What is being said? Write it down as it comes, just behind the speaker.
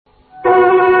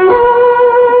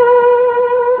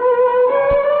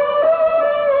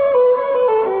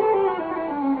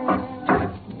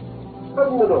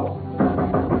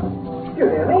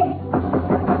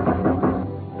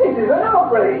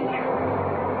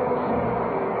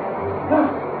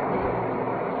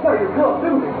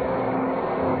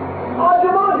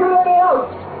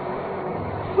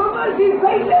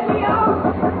They let me out!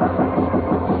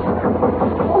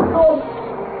 Oh, God!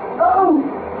 No!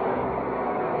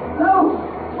 No!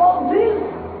 What's this?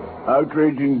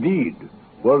 Outrage indeed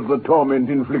was the torment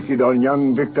inflicted on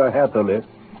young Victor Hatherley,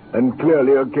 and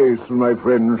clearly a case for my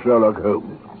friend Sherlock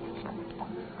Holmes.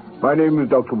 My name is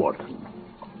Dr. Watson,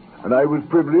 and I was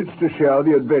privileged to share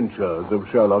the adventures of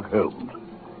Sherlock Holmes.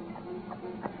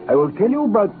 I will tell you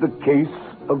about the case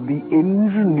of the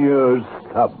engineer's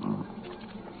thumb.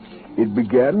 It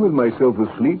began with myself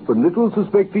asleep and little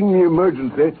suspecting the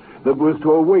emergency that was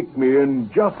to awake me in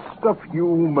just a few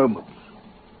moments.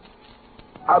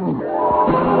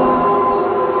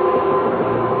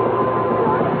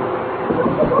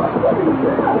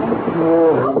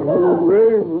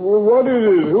 What is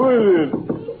it? Who is it?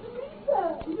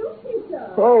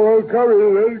 Oh, well, come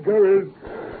in.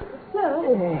 Sir,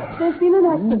 there's been an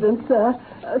accident, sir.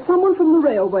 Someone from the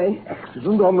railway.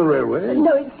 Accident on the railway?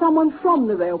 No, it's someone from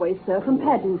the railway, sir, from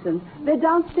Paddington. They're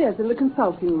downstairs in the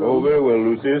consulting room. Oh, very well,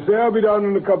 Lucy. Say, I'll be down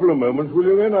in a couple of moments, will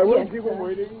you then? I won't keep them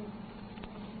waiting.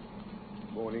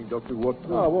 Morning, Dr.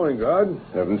 Watson. Morning, guard.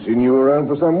 Haven't seen you around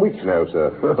for some weeks now,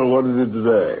 sir. Well, what is it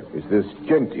today? It's this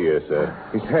gent here, sir.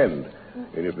 His hand.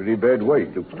 In a pretty bad way,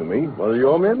 it looks to me. One of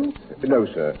your men? No,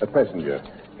 sir. A passenger.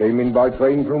 Came in by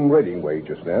train from Reading Way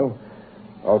just now.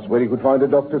 Asked where he could find a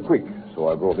doctor quick, so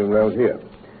I brought him round here.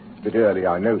 Bit early,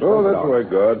 I know, sir. Oh, that's right,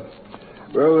 guard.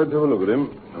 Well, let's have a look at him.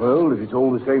 Well, if it's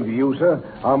all the same to you, sir,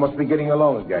 I must be getting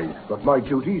along again. Got my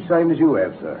duty, same as you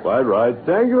have, sir. Quite right.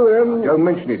 Thank you, then. Don't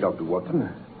mention it, Dr. Watson.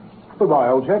 Goodbye,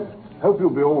 old chap. Hope you'll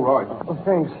be all right. Oh,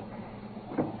 thanks.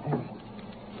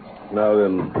 Now,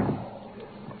 then,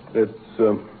 let's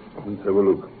have a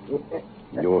look.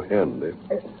 Your hand,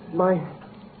 eh? My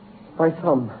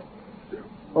thumb.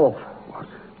 Off. What?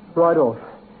 Right off.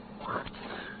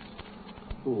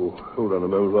 Oh, hold on a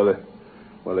moment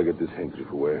while I get this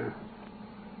handkerchief away.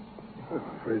 I'm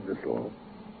afraid this will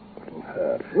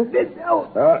hurt. Steady. Oh,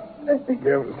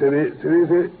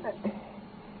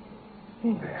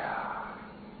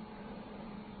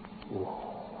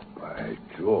 by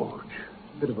George.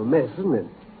 Bit of a mess, isn't it?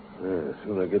 Yeah, the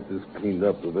sooner I get this cleaned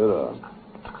up, the better.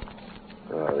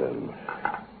 Then.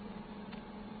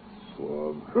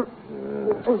 Swab.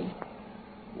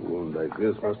 Wound like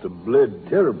this must have bled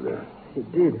terribly.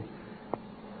 It did.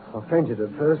 I fainted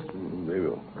at first. Maybe.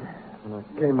 When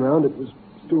I came round, it was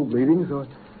still bleeding, so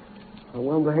I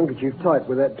wound the handkerchief tight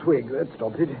with that twig. That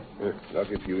stopped it.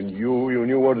 Lucky if you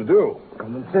knew what to do.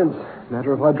 Common sense.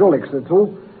 Matter of hydraulics, that's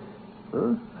all.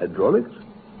 Huh? Hydraulics?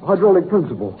 Hydraulic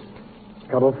principle.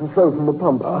 Cut off the flow from the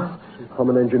pump. I'm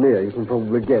an engineer, you can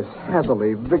probably guess.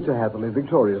 Hatherley, Victor Hatherley,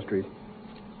 Victoria Street.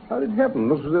 How did it happen?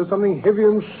 Looks as though something heavy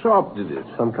and sharp did it.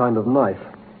 Some kind of knife.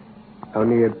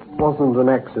 Only it wasn't an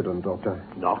accident, Doctor.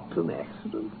 Not an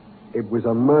accident? It was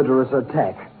a murderous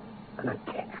attack. An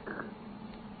attack?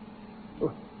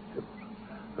 Oh,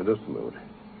 now, just a moment.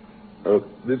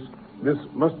 This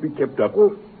must be kept up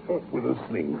with a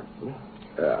sling.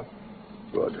 Yeah,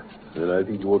 good. Then I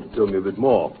think you ought to tell me a bit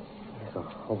more. Yes,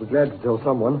 I'll be glad to tell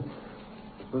someone.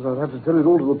 I suppose I'll have to tell it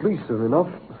all to the police soon enough.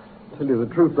 Tell you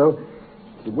the truth, though.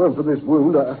 If it weren't for this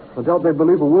wound, I doubt they'd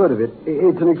believe a word of it.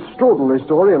 It's an extraordinary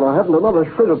story, and I haven't another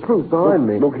shred of proof behind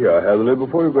me. Look here, Hatherley,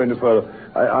 before you go any further,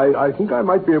 I think I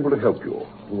might be able to help you.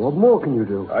 What more can you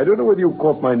do? I don't know whether you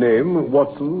caught my name,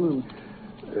 Watson.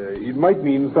 It might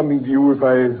mean something to you if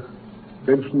I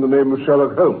mention the name of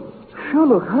Sherlock Holmes.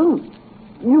 Sherlock Holmes?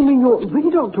 You mean you're the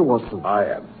Dr. Watson? I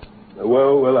am.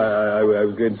 Well, I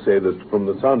was going to say that from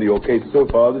the sound of your case so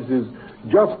far, this is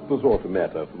just the sort of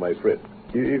matter for my friend.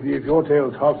 If your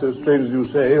tale's half so strange as you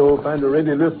say, you'll find a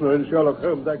ready listener in Sherlock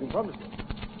Holmes, I can promise you.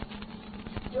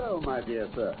 So, my dear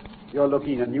sir, you're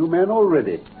looking a new man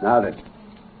already. Now then,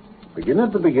 begin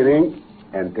at the beginning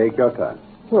and take your turn.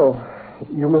 Well,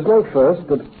 you must know first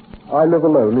that I live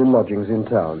alone in lodgings in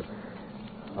town.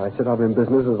 I set up in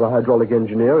business as a hydraulic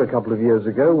engineer a couple of years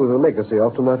ago with a legacy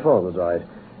after my father died.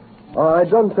 I'd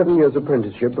done 7 years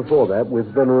apprenticeship before that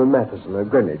with Venner and Matheson at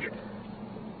Greenwich.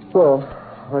 Well,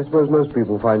 I suppose most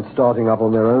people find starting up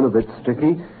on their own a bit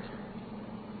sticky.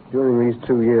 During these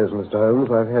 2 years, Mr. Holmes,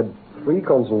 I've had 3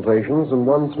 consultations and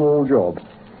 1 small job.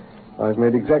 I've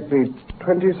made exactly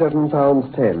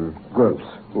 £27.10 gross.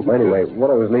 Anyway, what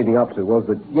I was leading up to was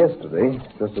that yesterday,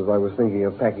 just as I was thinking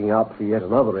of packing up for yet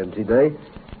another empty day,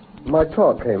 my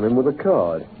clerk came in with a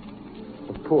card.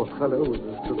 The poor fellow was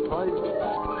as surprised.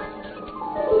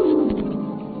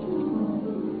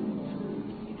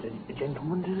 A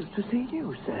gentleman to see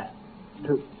you, sir.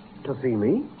 To see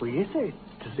me? Well, yes, sir.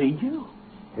 To see you.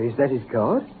 Is that his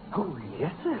card? Oh,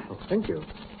 yes, sir. Oh, thank you.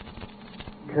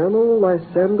 Colonel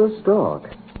Lysander Stark.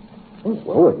 Oh,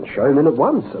 well, then show him in at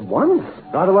once. At once.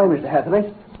 Right away, Mr.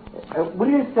 Hatherley. Will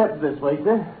you step this way,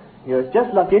 sir? You're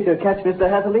just lucky to catch Mr.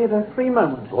 Hatherley at a free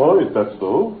moment. Oh, is that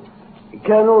so?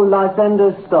 Colonel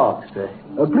Lysander Stark, sir.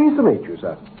 Pleased to meet you,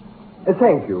 sir.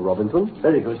 Thank you, Robinson.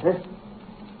 Very good, sir.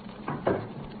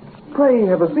 Pray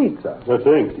have a seat, sir.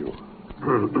 Thank you.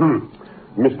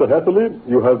 Mr. Hatherley,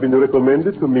 you have been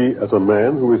recommended to me as a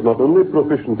man who is not only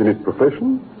proficient in his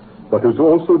profession, but is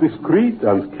also discreet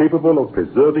and capable of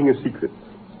preserving a secret.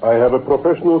 I have a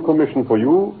professional commission for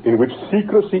you in which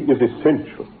secrecy is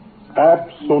essential.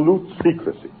 Absolute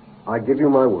secrecy. I give you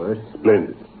my word.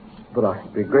 Splendid. But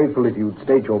I'd be grateful if you'd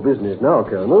state your business now,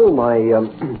 Colonel.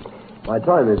 My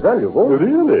time is valuable.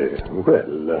 Really?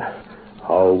 Well,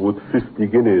 how would 50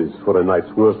 guineas for a night's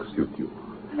work suit you?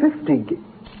 50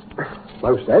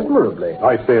 Most admirably.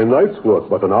 I say a night's work,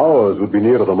 but an hour's would be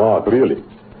nearer the mark, really.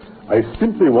 I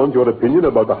simply want your opinion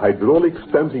about a hydraulic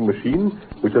stamping machine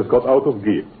which has got out of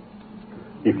gear.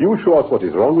 If you show us what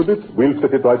is wrong with it, we'll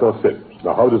set it right ourselves.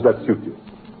 Now, how does that suit you?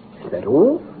 Is that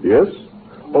all? Yes?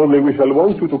 Only we shall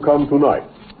want you to come tonight.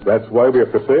 That's why we are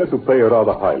prepared to pay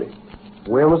rather highly.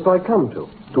 Where must I come to?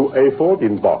 To Ayford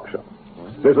in Berkshire.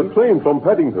 There's a train from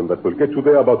Paddington that will get you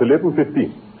there about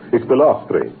 11:15. It's the last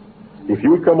train. If you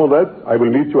will come on that, I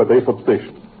will meet you at Ayford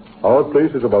Station. Our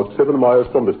place is about 7 miles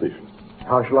from the station.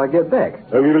 How shall I get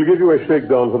back? We will give you a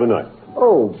shakedown for the night.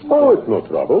 Oh, It's no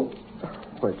trouble.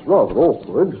 well, it's rather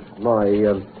awkward. My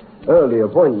early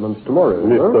appointment's tomorrow.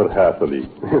 Mr. Hatherley,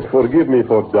 forgive me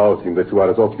for doubting that you are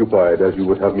as occupied as you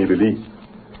would have me believe.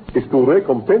 It's to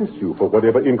recompense you for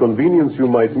whatever inconvenience you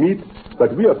might meet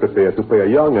that we are prepared to pay a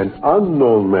young and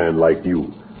unknown man like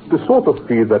you the sort of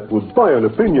fee that would buy an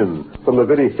opinion from the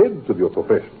very heads of your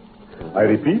profession. I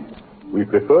repeat, we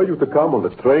prefer you to come on the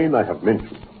train I have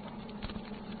mentioned.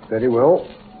 Very well,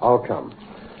 I'll come.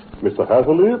 Mr.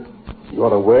 Hatherley, you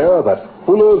are aware that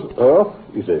Fuller's Earth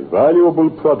is a valuable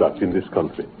product in this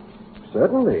country.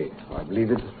 Certainly. I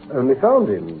believe it's only found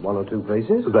in 1 or 2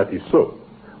 places. That is so.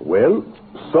 Well,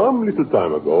 some little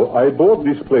time ago, I bought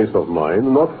this place of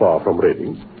mine not far from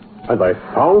Reading, and I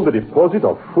found a deposit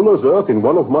of Fuller's Earth in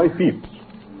one of my fields.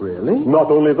 Really? Not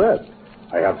only that,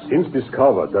 I have since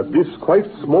discovered that this quite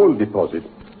small deposit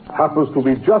happens to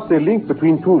be just a link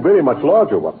between 2 very much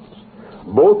larger ones.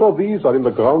 Both of these are in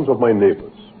the grounds of my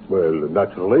neighbors. Well,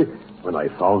 naturally, when I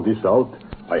found this out,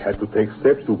 I had to take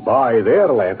steps to buy their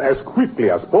land as quickly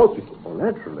as possible. Oh,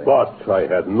 naturally. But I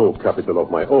had no capital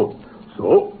of my own,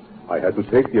 so I had to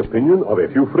take the opinion of a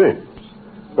few friends.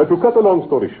 But to cut a long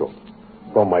story short,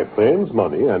 from my friends'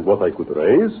 money and what I could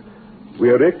raise, we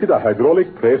erected a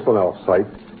hydraulic press on our site,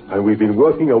 and we've been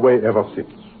working away ever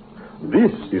since.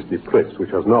 This is the press which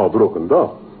has now broken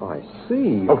down. I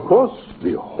see. Of course,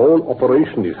 the whole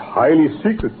operation is highly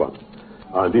secret one.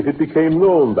 And if it became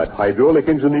known that hydraulic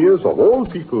engineers of all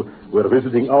people were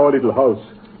visiting our little house,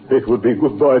 it would be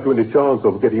goodbye to any chance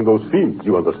of getting those fields,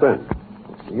 you understand?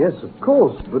 Yes, of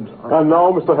course, but... And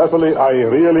now, Mr. Hatherley, I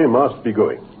really must be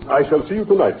going. I shall see you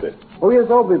tonight, then. Oh, yes,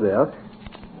 I'll be there.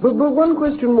 But one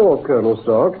question more, Colonel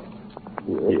Stark.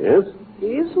 Yes?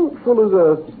 Isn't Fuller's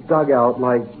Earth dug out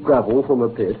like gravel from a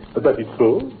pit? That is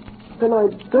so? Then I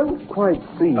don't quite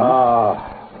see...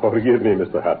 Forgive me,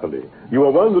 Mr. Hatherley. You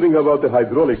are wondering about the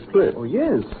hydraulic press. Oh,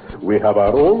 yes. We have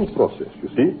our own process, you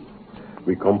see.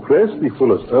 We compress the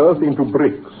Fuller's Earth into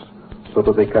bricks so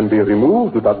that they can be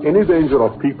removed without any danger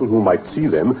of people who might see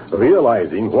them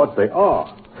realizing what they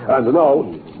are. And now,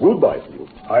 goodbye to you.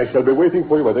 I shall be waiting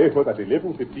for you at Ayford at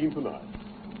 11:15 tonight.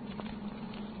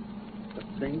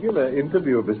 A singular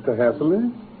interview, Mr.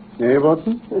 Hatherley. Eh,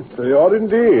 Watson? They are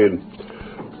indeed.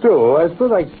 So, I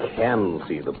suppose I can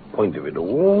see the point of it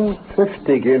all.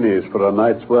 50 guineas for a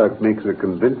night's work makes a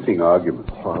convincing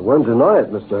argument. I won't deny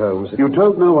it, Mr. Holmes. You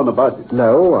told no one about it.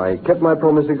 No, I kept my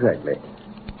promise exactly.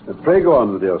 Pray go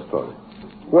on with your story.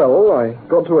 Well, I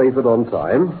got to Ayford on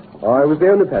time. I was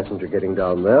the only passenger getting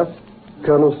down there.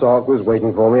 Colonel Stark was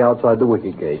waiting for me outside the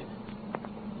wicket gate.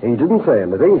 He didn't say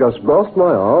anything, just grasped my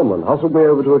arm and hustled me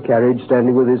over to a carriage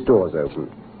standing with its doors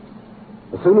open.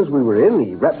 As soon as we were in,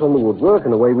 he rapped on the woodwork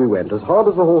and away we went, as hard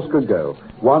as the horse could go.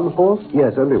 One horse?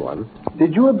 Yes, only one.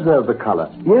 Did you observe the color?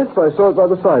 Yes, I saw it by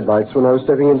the side lights when I was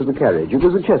stepping into the carriage. It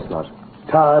was a chestnut.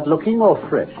 Tired looking or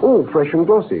fresh? Oh, fresh and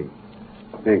glossy.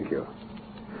 Thank you.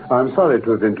 I'm sorry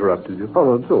to have interrupted you.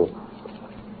 Oh, not at all.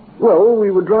 Well,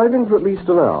 we were driving for at least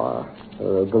an hour.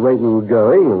 At the rate we were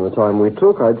going and the time we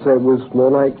took, I'd say it was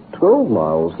more like 12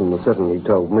 miles than the 7 he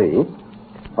told me.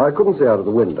 I couldn't see out of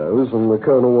the windows, and the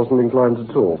colonel wasn't inclined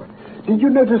to talk. Did you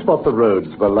notice what the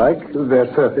roads were like, their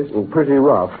surface? Pretty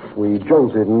rough. We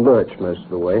jolted and lurched most of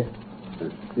the way. I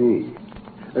see.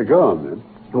 Go on, then.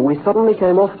 We suddenly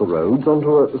came off the roads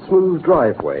onto a smooth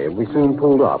driveway, and we soon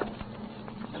pulled up.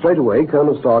 Straight away,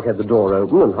 Colonel Stark had the door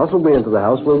open and hustled me into the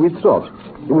house where we'd stopped.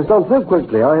 It was done so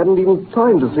quickly I hadn't even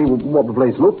time to see what the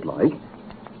place looked like.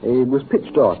 It was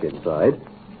pitch dark inside.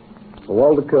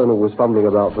 While the Colonel was fumbling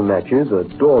about for matches, a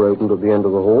door opened at the end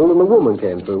of the hall, and a woman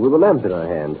came through with a lamp in her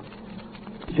hand.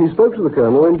 She spoke to the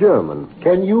Colonel in German.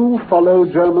 Can you follow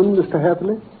German, Mr.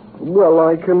 Hatherley? Well,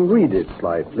 I can read it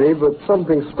slightly, but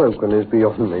something spoken is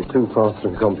beyond me, too fast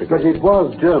and complicated. But it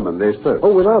was German they spoke.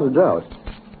 Oh, without a doubt.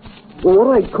 Well,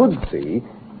 what I could see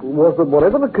was that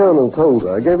whatever the Colonel told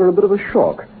her gave her a bit of a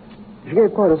shock. She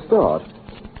gave quite a start.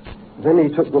 Then he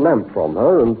took the lamp from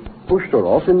her and pushed her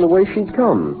off in the way she'd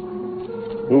come.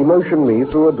 He motioned me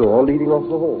through a door leading off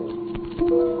the hall.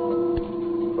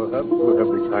 Perhaps you have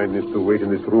the kindness to wait in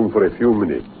this room for a few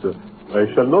minutes. I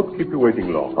shall not keep you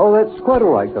waiting long. Oh, that's quite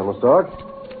all right, Colonel Stark.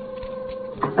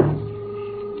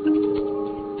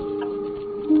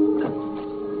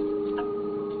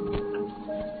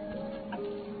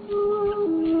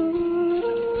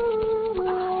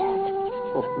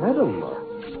 Oh, madam.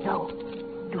 No,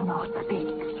 do not speak.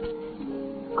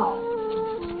 Go.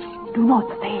 Do not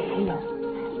stay here.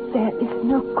 There is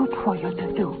no good for you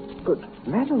to do. But,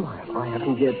 madam, I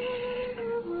haven't yet...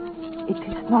 It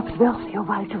is not worth your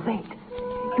while to wait.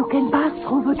 You can pass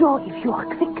through the door if you are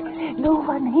quick. No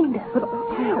one hinders. But,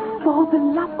 for the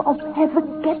love of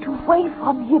heaven, get away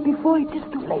from here before it is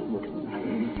too late.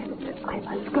 I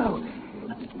must go.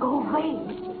 Go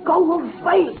away. Go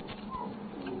away.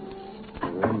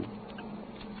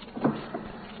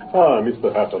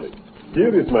 Mr. Hatherley.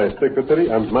 Here is my secretary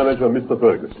and manager, Mr.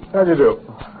 Ferguson. How do you do?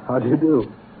 How do you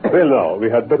do? Well, now, we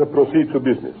had better proceed to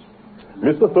business.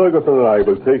 Mr. Ferguson and I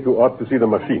will take you out to see the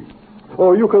machine.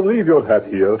 Or you can leave your hat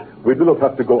here. We do not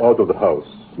have to go out of the house.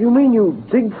 You mean you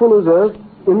dig Fuller's Earth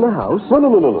in the house?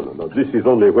 No. This is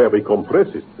only where we compress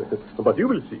it. But you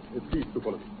will see. Please to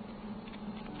follow me.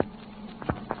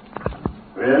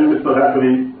 Well, Mr.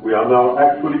 Hatherley, we are now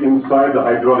actually inside the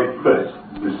hydraulic press.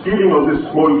 The ceiling of this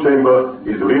small chamber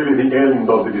is really the end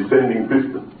of the descending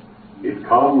piston. It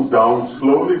comes down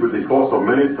slowly with the force of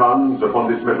many tons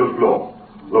upon this metal floor.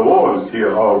 The walls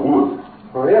here are wood.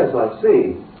 Oh, yes, I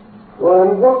see. Well,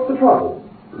 and what's the trouble?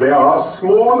 There are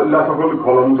small lateral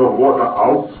columns of water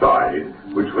outside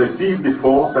which receive the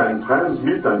force and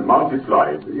transmit and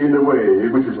multiply in a way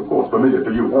which is, of course, familiar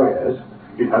to you. Oh, yes.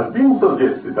 It has been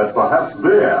suggested that perhaps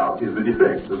there is the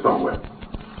defect somewhere.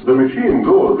 The machine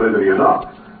goes readily enough,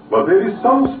 but there is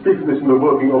some stiffness in the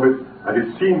working of it, and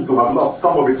it seems to have lost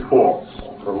some of its force.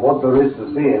 From what there is to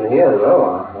see and hear,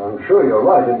 though, I'm sure you're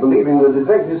right in believing the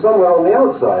defect is somewhere on the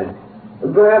outside.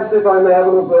 Perhaps if I may have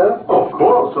a look there? Of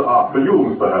course, after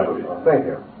you, Mr. Hatherley. Thank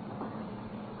you.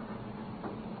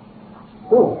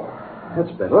 Oh,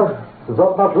 that's better. There's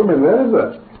not much room in there, is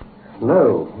there?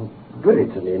 No, but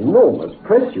it's an enormous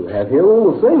press you have here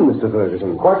all the same, Mr.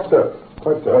 Ferguson. Quite so.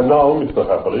 Quite so. And now, Mr.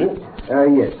 Hatherley.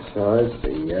 Yes, I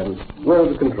see. Where are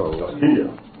the controls? Here.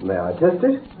 May I test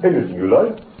it? Anything you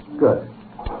like. Good.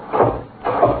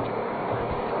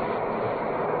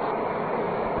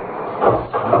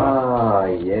 Ah,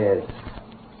 yes.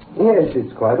 Yes,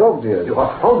 it's quite obvious. You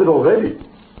have found it already.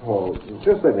 Oh,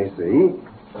 just let me see.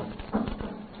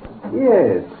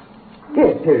 Yes.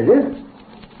 Yes, here it is.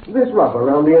 This rubber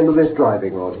around the end of this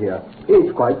driving rod here.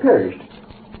 It's quite perished.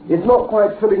 It's not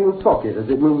quite filling the socket as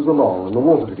it moves along and the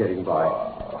water's getting by.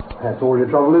 That's all your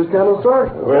trouble is, Colonel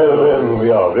Stark? Well, then, we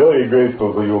are very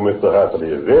grateful to you, Mr.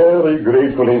 Hatherley. Very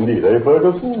grateful indeed, eh,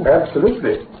 Ferguson?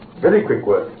 Absolutely. Very quick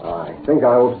work. I think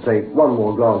I ought to take one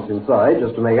more glance inside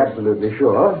just to make absolutely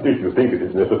sure. If you think it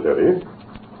is necessary.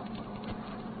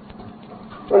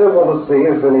 I just want to see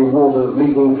if any water's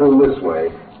leaking through this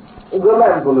way. The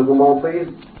lamp a little more, please.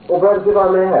 Or perhaps if I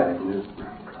may have it.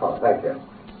 Oh, thank you.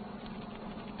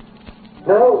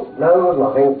 No, there's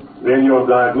nothing. Then your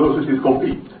diagnosis is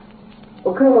complete.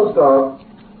 Well, Colonel Stark,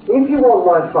 if you want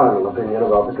my final opinion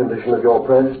about the condition of your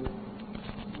press,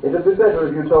 it'd be better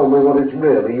if you told me what it's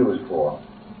really used for.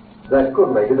 That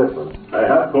could make a difference. I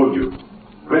have told you.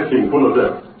 Pressing full of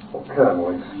dirt. Oh,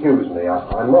 Colonel, excuse me.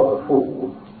 I'm not a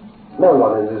fool. No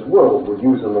one in this world would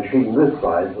use a machine this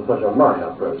size for such a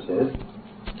minor process.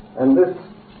 And this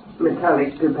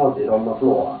metallic deposit on the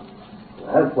floor.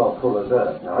 That's not full of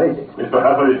dirt, now, is it? Mr.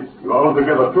 Hatherley, you are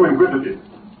altogether too inquisitive.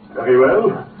 Very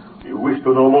well. You wish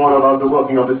to know more about the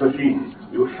working of this machine.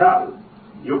 You shall.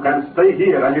 You can stay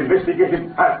here and investigate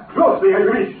it as closely as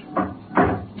you wish.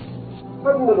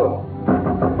 Open the door.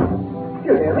 Do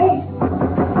you hear me?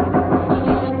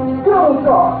 Colonel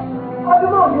Stark, I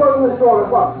demand you open this door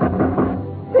at once.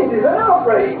 This is an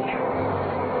outrage.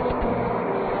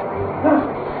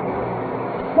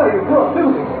 Oh, you poor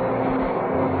Susie.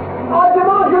 I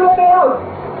demand you let me out.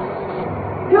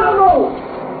 Colonel!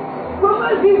 For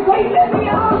mercy's sake, let me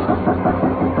out!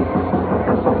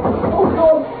 Oh,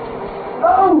 God!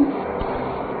 No!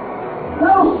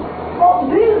 No! Not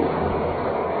this!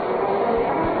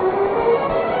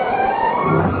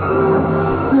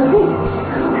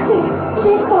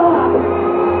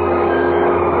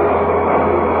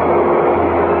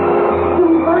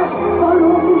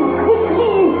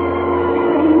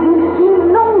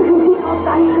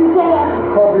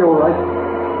 Copy all right.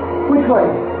 Which way?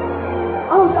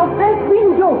 Out of that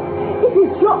window. It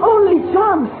is your only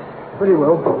chance. Very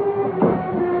well.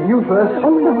 You first.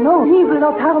 Oh, no, he will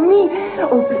not harm me.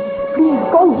 Oh, please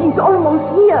go. He's almost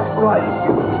here. Right.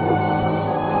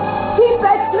 Keep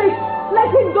back, Slick. Let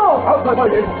him go. Out my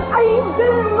way. I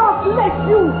will not let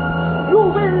you. You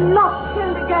will not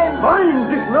kill again.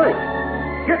 Mind this knife.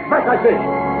 Get back, I say.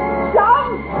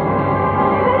 John!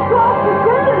 Let go of the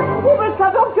children. He will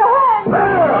cut off your hand.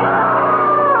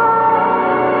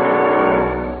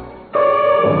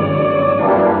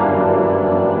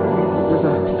 There's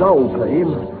a dull pain.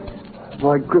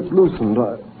 My grip loosened.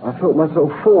 I felt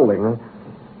myself falling,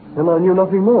 and I knew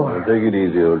nothing more. Take it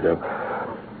easy, old chap.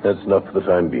 That's enough for the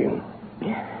time being.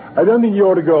 I don't think you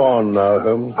ought to go on now,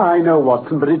 Holmes. I know,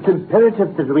 Watson, but it's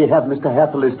imperative that we have Mr.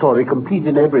 Hatherley's story complete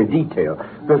in every detail.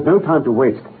 There's no time to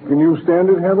waste. Can you stand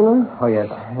it, Hatherley? Oh, yes.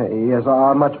 Yes,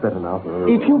 I'm much better now.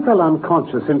 If you fell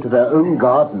unconscious into their own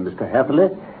garden, Mr. Hatherley,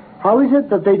 how is it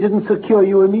that they didn't secure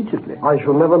you immediately? I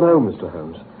shall never know, Mr.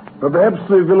 Holmes. But perhaps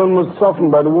the villain was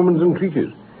softened by the woman's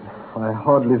entreaties. I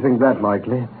hardly think that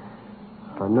likely.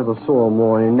 I never saw a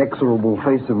more inexorable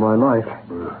face in my life.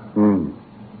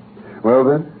 Well,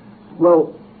 then?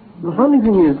 Well, the funny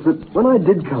thing is that when I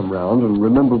did come round and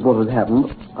remembered what had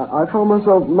happened, I found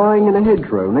myself lying in a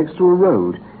hedgerow next to a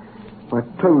road. My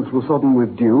clothes were sodden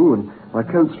with dew, and my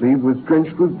coat sleeve was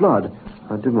drenched with blood.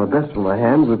 I did my best for my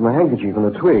hands with my handkerchief and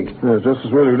a twig. Yes, just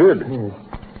as well you did. Yes.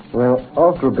 Well,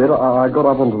 after a bit, I got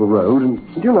up onto the road, and,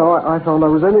 I found I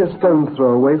was only a stone's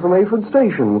throw away from Ayford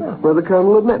Station, where the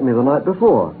Colonel had met me the night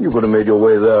before. You could have made your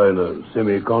way there in a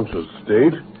semi-conscious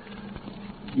state.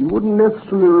 You wouldn't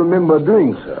necessarily remember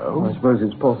doing so. I suppose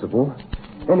it's possible.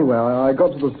 Anyway, I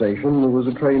got to the station. There was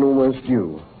a train almost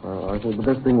due. I thought the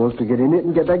best thing was to get in it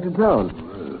and get back to town.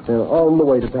 On the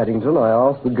way to Paddington, I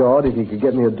asked the guard if he could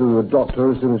get me to a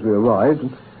doctor as soon as we arrived.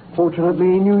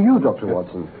 Fortunately, he knew you, Dr.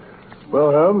 Watson.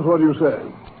 Well, Holmes, what do you say?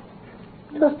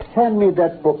 Just hand me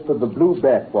that book with the blue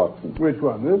back, Watson. Which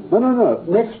one, this? No.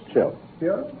 Next shelf.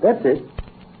 Yeah? That's it.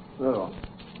 Oh.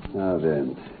 Now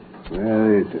then,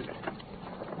 where is it?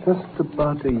 Just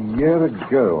about a year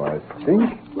ago, I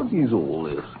think. What is all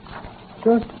this?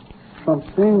 Just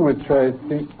something which I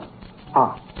think...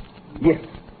 yes.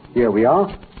 Here we are.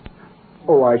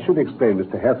 Oh, I should explain,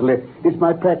 Mr. Hatherley. It's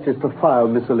my practice to file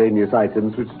miscellaneous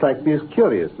items which strike me as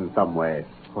curious in some way.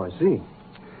 Oh, I see.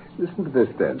 Listen to this,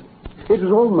 then. It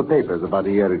was all in the papers about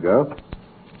a year ago.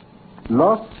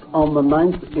 Lost on the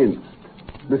 9th inst.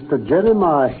 Mr.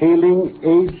 Jeremiah Haling,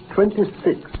 age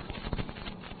 26.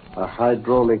 A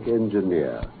hydraulic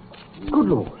engineer. Good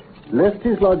Lord. Left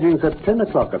his lodgings at 10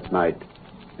 o'clock at night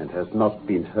and has not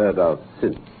been heard of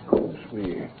since.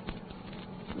 Me.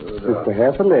 Mr.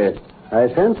 Hatherley, I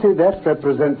fancy that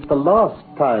represents the last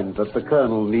time that the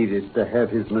Colonel needed to have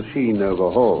his machine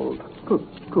overhauled.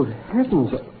 Good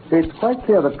heavens. It's quite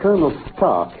clear that Colonel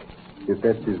Stark, if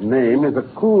that's his name, is a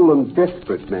cool and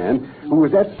desperate man who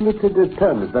is absolutely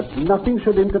determined that nothing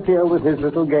should interfere with his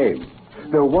little game.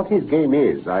 Though what his game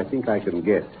is, I think I can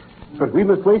guess. But we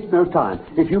must waste no time.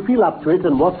 If you feel up to it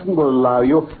and Watson will allow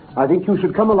you, I think you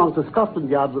should come along to Scotland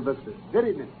Yard with us this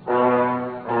very minute.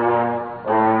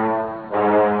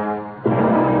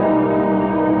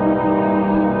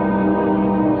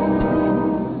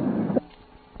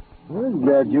 I'm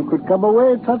glad you could come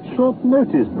away at such short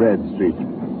notice, Bradstreet.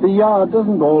 The Yard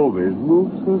doesn't always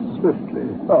move so swiftly.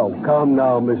 Oh, come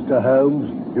now, Mr.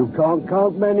 Holmes. You can't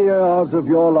count many hours of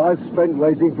your life spent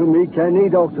waiting for me, can he,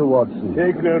 Dr. Watson?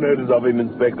 Take no notice of him,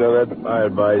 Inspector. That's my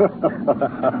advice.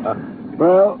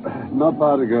 Well, not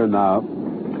far to go now.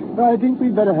 I think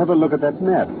we'd better have a look at that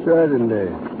map. Certainly.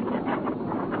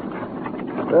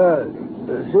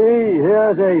 See,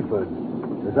 here's Ayford.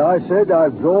 As I said,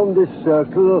 I've drawn this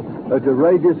circle at a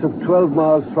radius of 12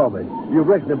 miles from it. You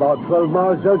reckon about 12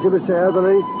 miles, don't you, Mr.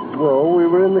 Hatherley? Well, we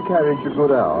were in the carriage a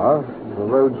good hour. The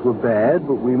roads were bad,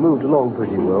 but we moved along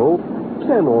pretty well.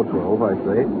 10 or 12, I'd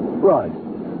say. Right.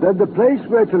 Then the place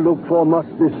where to look for must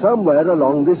be somewhere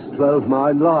along this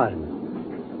 12-mile line.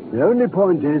 The only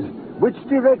point is, which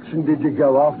direction did you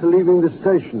go after leaving the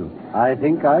station? I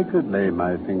think I could lay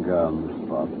my finger on the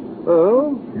Spot.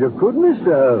 Oh, you could,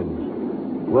 Mr.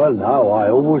 Holmes. Well, now, I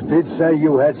always did say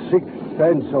you had sixth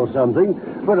sense or something,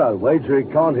 but I'll wager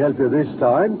it can't help you this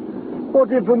time.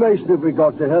 What information have we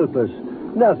got to help us?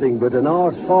 Nothing but an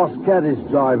hour's fast carriage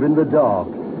drive in the dark.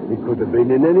 It could have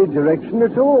been in any direction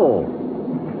at all.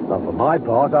 Now, for my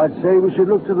part, I'd say we should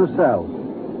look to the south.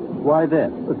 Why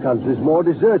that? The country's more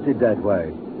deserted that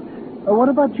way. What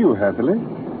about you, Hatherley?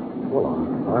 Well,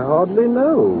 I hardly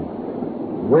know.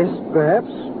 West,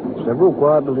 perhaps. Several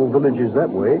quiet little villages that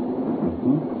way.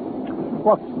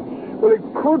 Watson. Well, it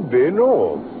could be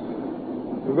north.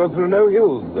 We've got through no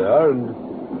hills there,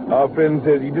 and our friend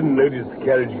says he didn't notice the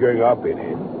carriage going up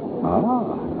any.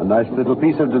 Ah, a nice little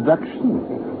piece of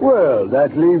deduction. Well,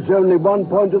 that leaves only one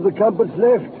point of the compass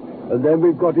left, and then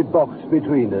we've got it boxed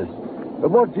between us.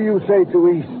 What do you say to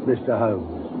east, Mr.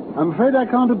 Holmes? I'm afraid I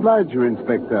can't oblige you,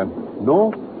 Inspector.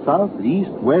 North, south,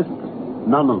 east, west,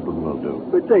 none of them will do.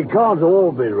 But they can't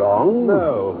all be wrong.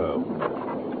 No, Holmes.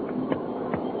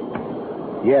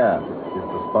 Here is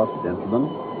the spot, gentlemen.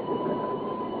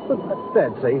 But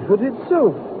that's Ayford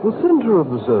itself, the center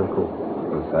of the circle.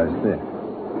 Precisely.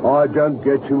 I don't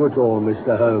get you at all,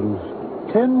 Mr. Holmes.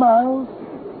 10 miles,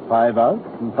 5 out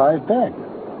and 5 back.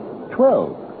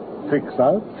 12. 6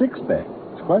 out, 6 back.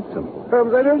 It's quite simple.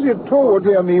 Holmes, I don't see at all. Oh,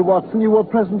 dear me, Watson, you were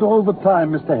present all the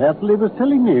time. Mr. Hatherley was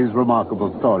telling me his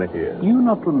remarkable story. Yes. You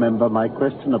not remember my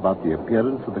question about the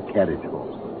appearance of the carriage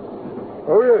horse?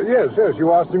 Oh, yes.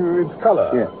 You asked him its color.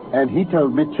 Yeah, and he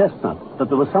told me chestnut, but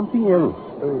there was something else.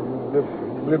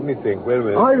 Let me think. Wait a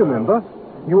minute. I remember.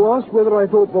 You asked whether I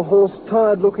thought the horse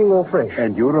tired-looking or fresh.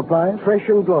 And you replied? Fresh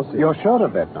and glossy. You're sure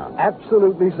of that now?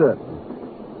 Absolutely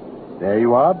certain. There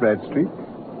you are, Bradstreet.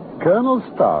 Colonel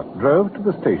Stark drove to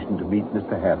the station to meet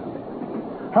Mr. Hatherley.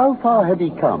 How far had he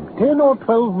come? 10 or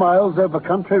 12 miles over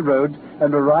country roads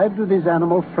and arrived with his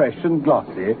animal fresh and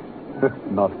glossy?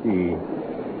 Not he.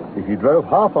 If he drove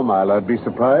half a mile, I'd be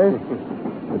surprised.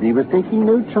 But he was taking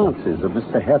no chances of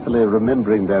Mr. Hatherley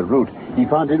remembering their route. He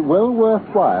found it well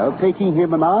worthwhile taking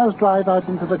him an hour's drive out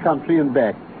into the country and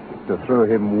back to throw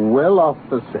him well off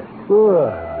the scent.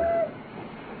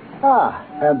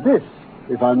 And this,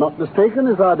 if I'm not mistaken,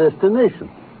 is our destination.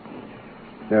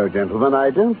 No, gentlemen,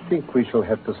 I don't think we shall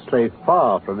have to stray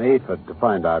far from Ayford to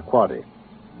find our quarry.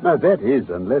 Now, that is,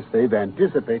 unless they've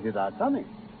anticipated our coming.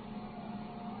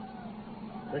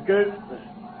 Tickets.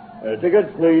 Tickets,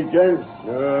 please, gents.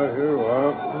 Here you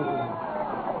are.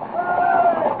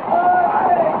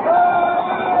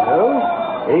 Well,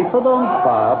 Ayford on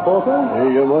fire,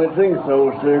 Porter? You might think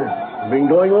so, sir. Been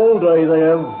going all day, they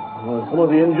have. Some of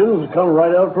the engines have come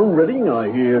right out from Reading,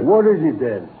 I hear. What is it,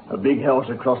 then? A big house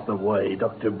across the way,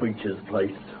 Dr. Beecher's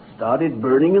place. Started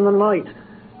burning in the night.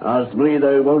 Ask me,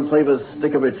 they won't save a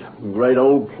stick of it. Great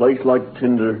old place like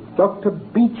tinder. Dr.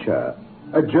 Beecher?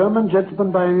 A German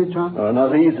gentleman by any chance?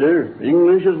 Not he, sir.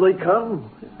 English as they come.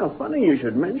 Now, funny you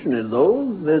should mention it,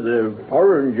 though. There's a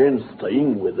foreign gent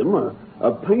staying with him.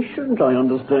 A patient, I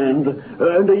understand.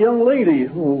 And a young lady.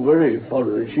 Oh, very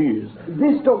foreign she is.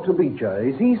 This Dr. Beecher,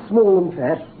 is he small and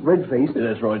fat, red-faced?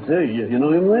 That's right, sir. You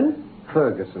know him, then?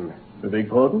 Ferguson. I beg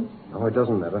pardon? Oh, it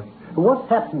doesn't matter. What's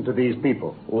happened to these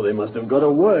people? Oh, they must have got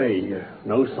away.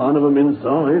 No sign of them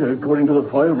inside, according to the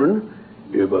fireman.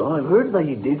 Yeah, but I've heard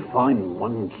they did find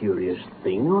one curious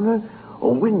thing on a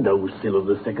windowsill of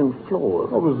the second floor.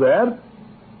 What was that?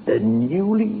 A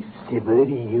newly severed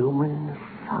human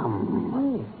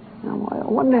thumb. Now, I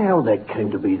wonder how that came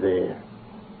to be there.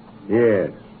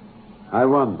 Yes, I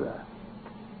wonder.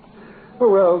 Oh,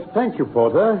 well, thank you,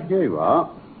 Porter. Here you are.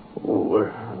 Oh,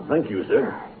 thank you,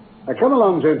 sir. Now, come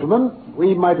along, gentlemen.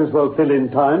 We might as well fill in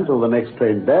time till the next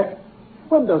train back.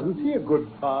 One doesn't see a good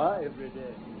fire every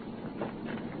day.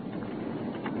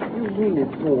 You mean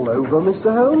it's all over,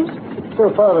 Mr. Holmes?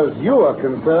 So far as you are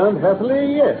concerned,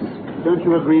 Hatherley, yes. Don't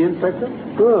you agree, Inspector?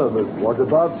 Sure, but what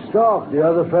about Stark, the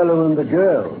other fellow and the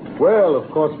girl? Well, of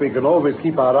course, we can always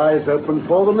keep our eyes open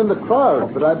for them in the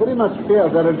crowd, but I very much fear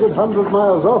they're a good 100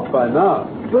 miles off by now.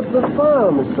 But the fire,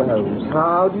 Mr. Holmes,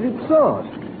 how did it start?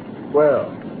 Well,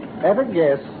 at a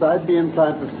guess, I'd be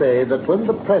inclined to say that when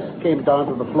the press came down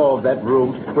to the floor of that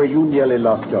room where you nearly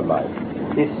lost your life,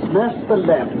 it smashed the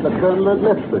lamp the Colonel had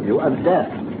left with you, and that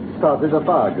started a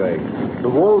fire going. The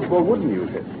walls were wooden, you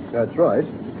said. That's right.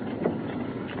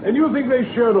 And you think they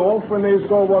shut off when they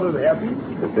saw what had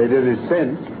happened? If they did his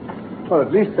sense, well,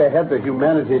 at least they had the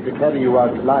humanity to carry you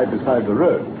out alive beside the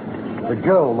road. The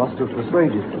girl must have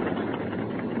persuaded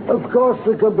them. Of course,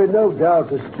 there can be no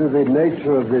doubt as to the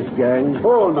nature of this gang.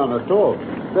 Oh, none at all.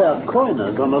 They are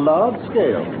coiners on a large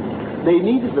scale. They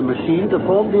needed the machine to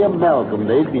form the amalgam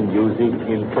they'd been using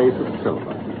in place of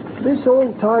silver. This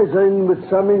all ties in with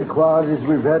some inquiries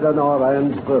we've had on our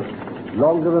hands for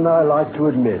longer than I like to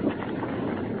admit.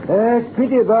 It's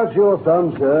pity about your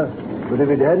thumb, sir. But if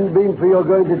it hadn't been for your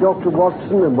going to Dr.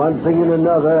 Watson and one thing and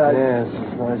another... Yes,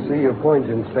 I see your point,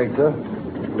 Inspector.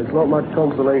 It's not much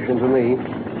consolation to me.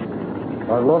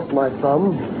 I've lost my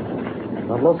thumb.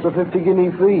 I've lost the 50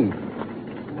 guinea fee.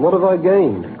 What have I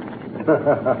gained?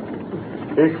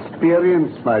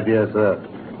 Experience, my dear sir.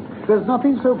 There's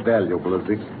nothing so valuable as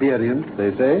experience,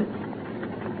 they say.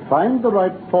 Find the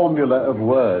right formula of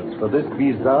words for this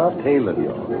bizarre tale of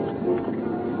yours,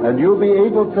 and you'll be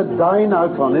able to dine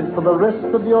out on it for the rest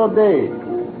of your day.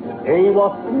 Eh,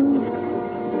 Watson?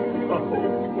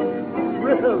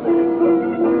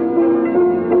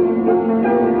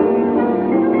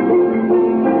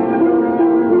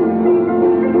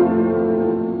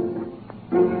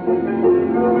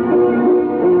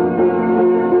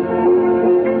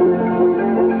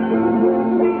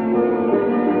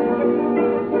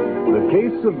 The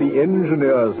case of the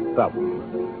engineer's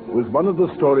thumb was one of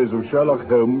the stories of Sherlock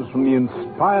Holmes from the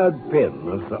inspired pen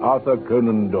of Sir Arthur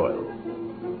Conan Doyle.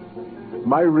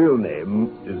 My real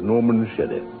name is Norman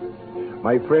Shelley.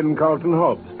 My friend Carlton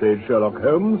Hobbs played Sherlock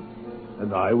Holmes,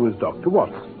 and I was Dr.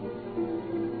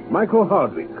 Watson. Michael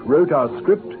Hardwick wrote our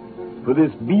script for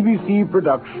this BBC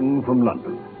production from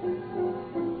London.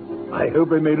 I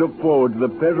hope I may look forward to the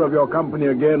pleasure of your company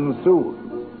again soon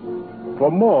for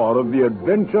more of the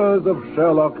adventures of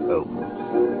Sherlock Holmes.